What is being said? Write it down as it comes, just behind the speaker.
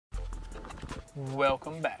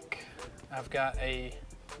Welcome back. I've got a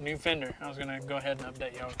new Fender. I was gonna go ahead and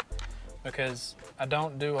update y'all because I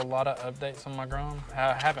don't do a lot of updates on my Grom.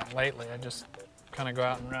 I haven't lately, I just kind of go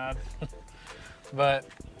out and ride. But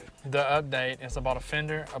the update is about a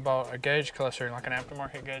Fender, about a gauge cluster, like an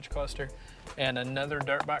aftermarket gauge cluster, and another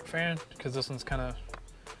dirt bike fan, because this one's kind of,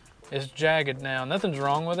 it's jagged now. Nothing's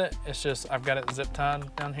wrong with it, it's just I've got it zip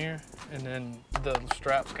tied down here, and then the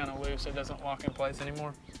strap's kind of loose, it doesn't lock in place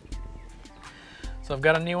anymore. So I've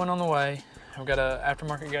got a new one on the way. I've got an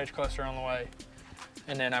aftermarket gauge cluster on the way.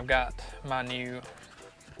 And then I've got my new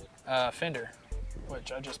Fender,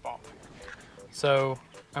 which I just bought. So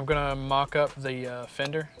I'm gonna mock up the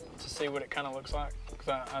Fender to see what it kind of looks like,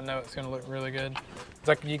 because I know it's gonna look really good. It's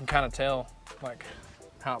like you can kind of tell like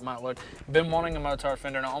how it might look. I've been wanting a Motard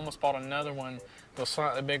Fender, and I almost bought another one that was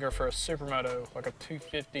slightly bigger for a supermoto, like a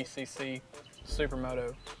 250cc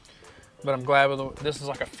supermoto. But I'm glad with this is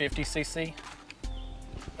like a 50cc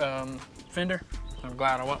Fender. I'm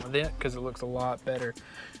glad I went with it because it looks a lot better.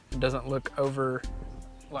 It doesn't look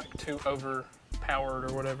too overpowered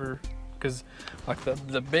or whatever. Because like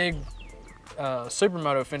the big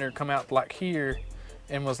supermoto Fender come out like here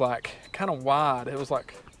and was like kind of wide. It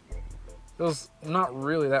was not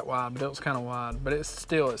really that wide, but it was kind of wide. But it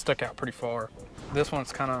stuck out pretty far. This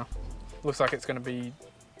one's kind of looks like it's going to be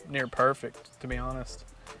near perfect, to be honest.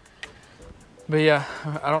 But yeah,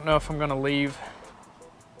 I don't know if I'm going to leave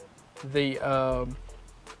the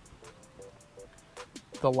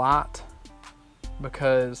light,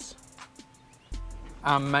 because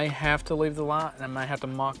I may have to leave the light, and I may have to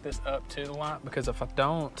mock this up to the light, because if I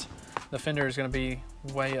don't, the Fender is going to be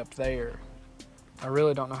way up there. I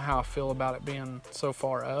really don't know how I feel about it being so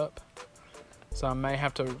far up, so I may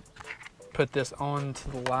have to put this on to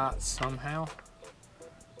the light somehow,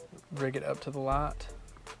 rig it up to the light.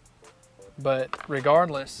 But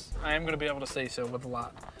regardless, I am going to be able to see so with the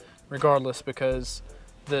light. Regardless, because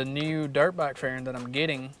the new dirt bike fairing that I'm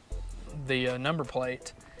getting, the number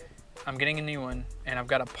plate, I'm getting a new one, and I've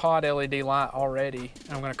got a pod LED light already,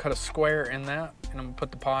 and I'm going to cut a square in that, and I'm going to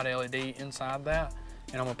put the pod LED inside that,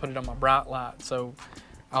 and I'm going to put it on my bright light, so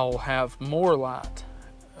I'll have more light,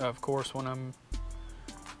 of course, when I'm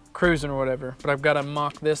cruising or whatever. But I've got to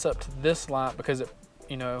mock this up to this light, because it,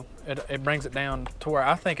 you know, it brings it down to where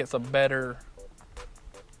I think it's a better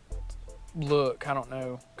look. I don't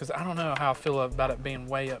know, because I don't know how I feel about it being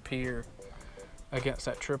way up here against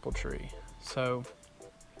that triple tree. So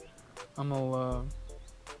I'm gonna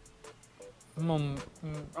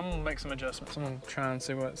make some adjustments. I'm gonna try and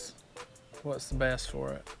see what's the best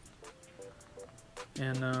for it.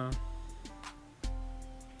 And I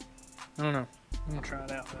don't know. I'm gonna try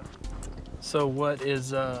it out though. So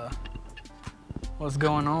what's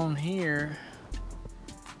going on here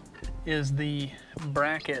is the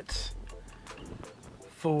bracket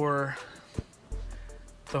for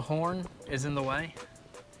the horn is in the way.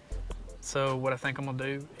 So what I think I'm gonna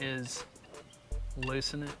do is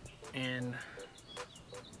loosen it, and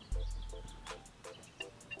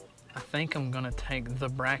I think I'm gonna take the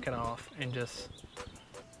bracket off and just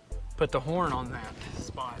put the horn on that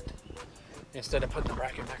spot instead of putting the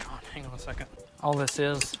bracket back on. Hang on a second. All this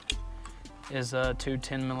is two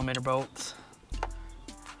 10mm bolts.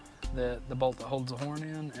 The bolt that holds the horn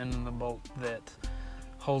in, and the bolt that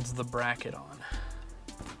holds the bracket on.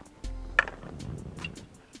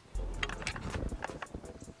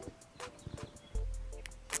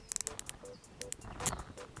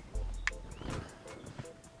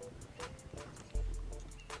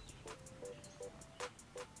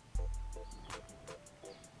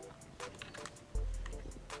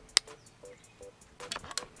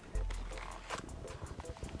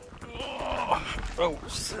 Oh,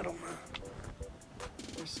 sit on my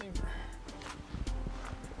receiver.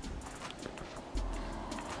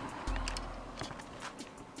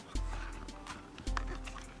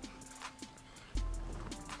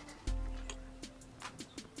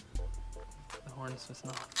 The horn's just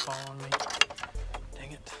not following me.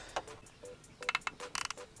 Dang it.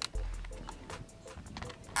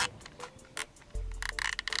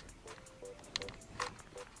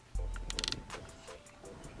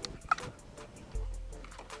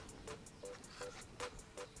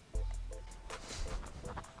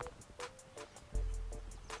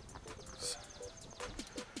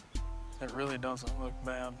 It really doesn't look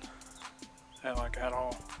bad, at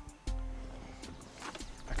all.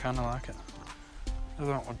 I kind of like it. It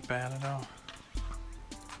doesn't look bad at all.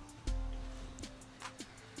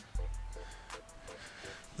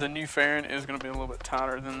 The new fairing is going to be a little bit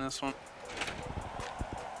tighter than this one.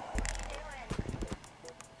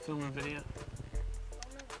 Filming a video.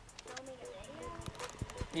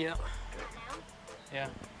 Yeah. Yeah.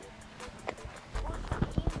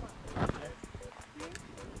 Up there.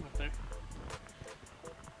 Up there.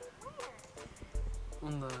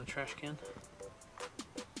 On the trash can.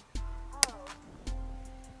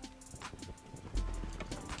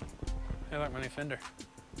 I like my new Fender.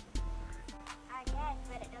 I guess,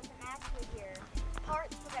 but it doesn't match with your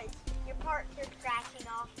parts because your parts are scratching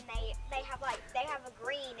off, and they have a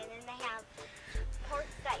green, and then they have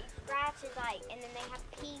parts that you scratch is like, and then they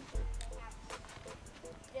have pink,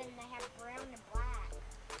 then they have brown and black.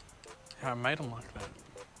 Yeah, I made them like that.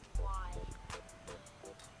 Why?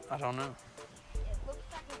 I don't know. It looks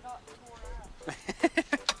like it got torn up.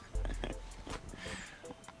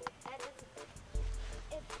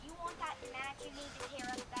 If you want that to match, you need to tear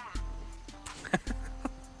up that.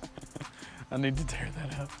 I need to tear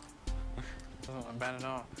that up. Doesn't look bad at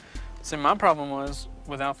all. See, my problem was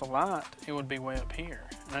without the light, it would be way up here.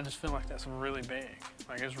 And I just feel like that's really big.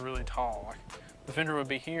 Like it's really tall. Like the Fender would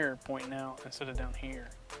be here pointing out instead of down here.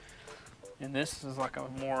 And this is like a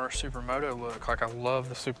more Supermoto look. Like I love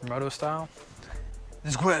the Supermoto style.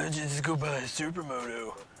 Just go buy a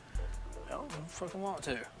Supermoto. I don't fucking want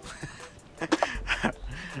to.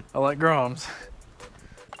 I like Groms.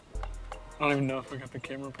 I don't even know if I got the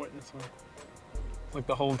camera pointing this way. Like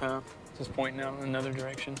the whole time, just pointing out in another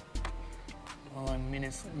direction. Well, I'm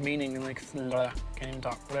meaning like, can't even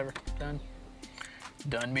talk, whatever, done.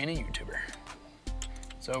 Done being a YouTuber.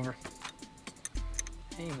 It's over.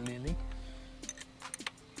 Hey, Lily.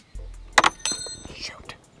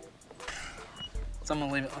 Shoot. So I'm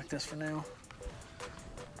gonna leave it like this for now.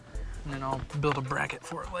 And then I'll build a bracket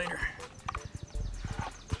for it later.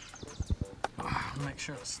 Make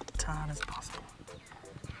sure it's tight as possible.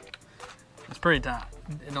 It's pretty tight.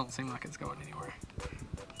 It don't seem like it's going anywhere.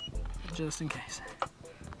 Just in case.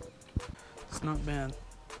 It's not bad.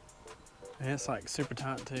 It's like super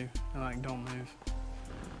tight too. I like don't move.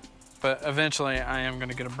 But eventually I am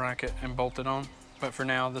gonna get a bracket and bolt it on. But for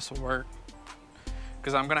now this will work.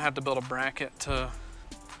 Because I'm gonna have to build a bracket to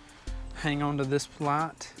hang on to this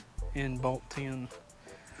light and bolt in.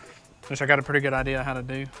 Which I got a pretty good idea how to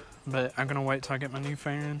do. But I'm gonna wait till I get my new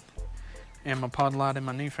fan and my pod light in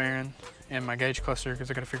my new fan and my gauge cluster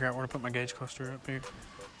because I gotta figure out where to put my gauge cluster up here.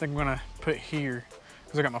 I think I'm gonna put it here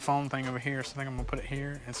because I got my phone thing over here, so I think I'm gonna put it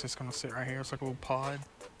here. It's just gonna sit right here. It's like a little pod.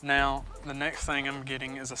 Now, the next thing I'm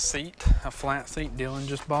getting is a seat, a flat seat Dylan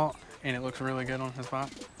just bought, and it looks really good on his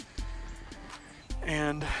bike.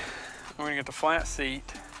 And I'm gonna get the flat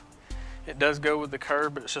seat. It does go with the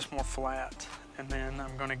curb, but it's just more flat. And then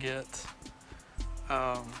I'm gonna get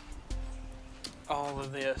all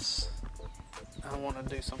of this. I want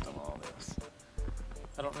to do something with all this.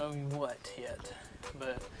 I don't know what yet,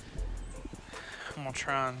 but I'm gonna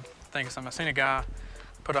try and think of something. I seen a guy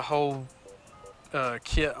put a whole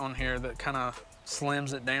kit on here that kind of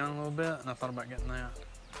slims it down a little bit, and I thought about getting that.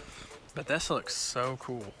 But this looks so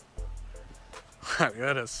cool.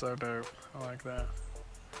 That is so dope. I like that.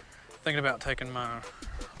 Thinking about taking my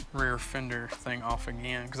rear fender thing off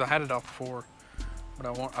again because I had it off before, but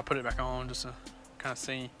I put it back on just to kind of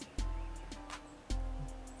see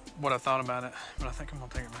what I thought about it. But I think I'm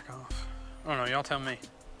gonna take it back off. I don't know. Y'all tell me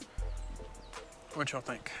what y'all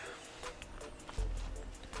think.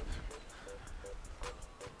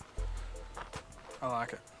 I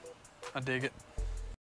like it. I dig it.